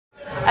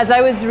As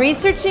I was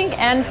researching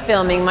and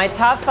filming my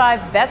top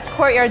 5 best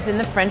courtyards in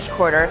the French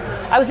Quarter,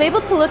 I was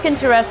able to look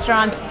into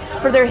restaurants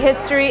for their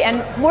history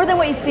and more than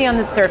what you see on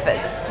the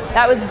surface.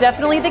 That was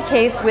definitely the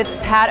case with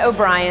Pat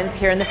O'Brien's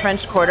here in the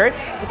French Quarter,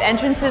 with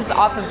entrances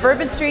off of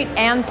Bourbon Street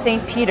and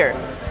St. Peter.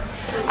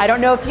 I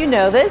don't know if you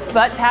know this,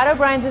 but Pat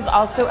O'Brien's is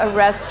also a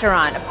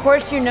restaurant. Of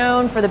course, you're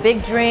known for the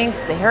big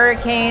drinks, the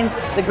hurricanes,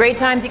 the great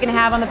times you can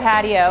have on the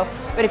patio.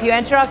 But if you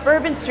enter off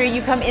Bourbon Street,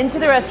 you come into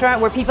the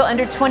restaurant where people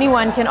under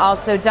 21 can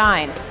also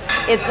dine.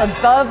 It's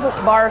above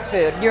bar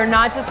food. You're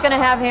not just going to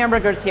have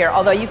hamburgers here,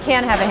 although you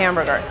can have a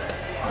hamburger.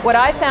 What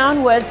I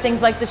found was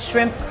things like the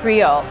shrimp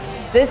creole.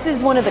 This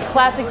is one of the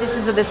classic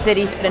dishes of the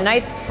city. A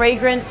nice,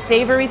 fragrant,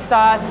 savory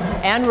sauce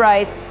and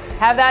rice.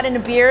 Have that in a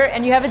beer,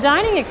 and you have a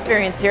dining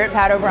experience here at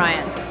Pat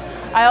O'Brien's.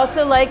 I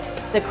also liked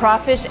the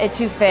crawfish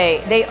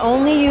etouffee. They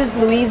only use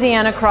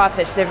Louisiana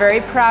crawfish. They're very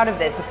proud of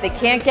this. If they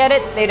can't get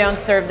it, they don't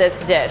serve this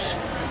dish.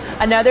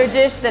 Another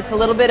dish that's a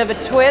little bit of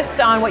a twist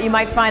on what you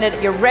might find at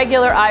your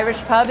regular Irish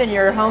pub in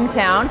your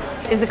hometown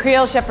is the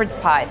Creole shepherd's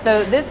pie.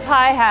 So this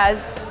pie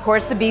has, of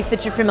course, the beef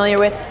that you're familiar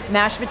with,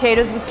 mashed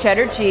potatoes with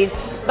cheddar cheese,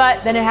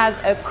 but then it has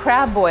a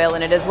crab boil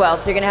in it as well.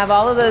 So you're gonna have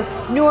all of those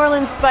New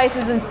Orleans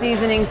spices and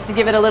seasonings to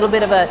give it a little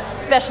bit of a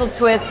special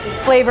twist,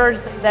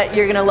 flavors that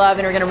you're gonna love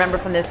and are gonna remember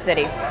from this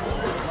city.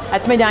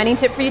 That's my dining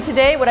tip for you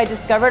today, what I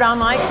discovered on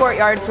my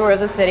courtyard tour of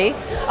the city.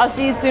 I'll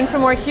see you soon for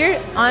more here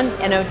on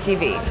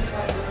NOTV.